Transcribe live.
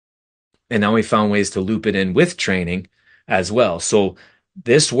And now we found ways to loop it in with training as well. So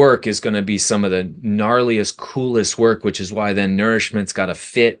this work is going to be some of the gnarliest, coolest work, which is why then nourishment's got to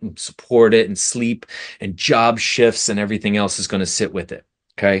fit and support it, and sleep and job shifts and everything else is going to sit with it.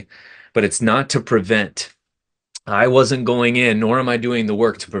 Okay. But it's not to prevent. I wasn't going in, nor am I doing the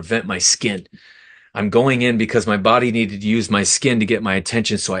work to prevent my skin. I'm going in because my body needed to use my skin to get my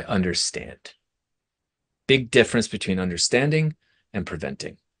attention so I understand. Big difference between understanding and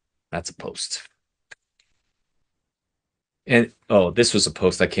preventing. That's a post. And oh, this was a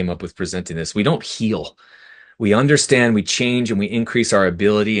post I came up with presenting this. We don't heal. We understand, we change, and we increase our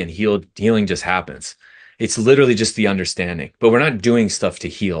ability, and healing just happens. It's literally just the understanding, but we're not doing stuff to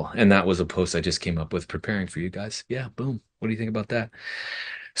heal. And that was a post I just came up with preparing for you guys. Yeah, boom. What do you think about that?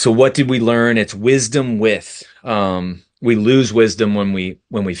 So what did we learn? It's wisdom with. We lose wisdom when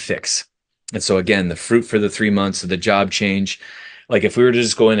we fix. And so again, the fruit for the 3 months of the job change, like if we were to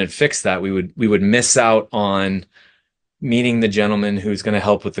just go in and fix that, we would miss out on meeting the gentleman who's going to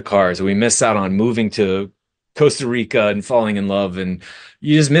help with the cars. We miss out on moving to Costa Rica and falling in love, and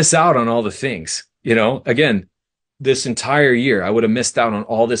you just miss out on all the things. You know, again, this entire year, I would have missed out on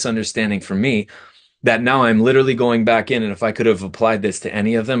all this understanding for me that now I'm literally going back in. And if I could have applied this to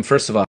any of them, first of all,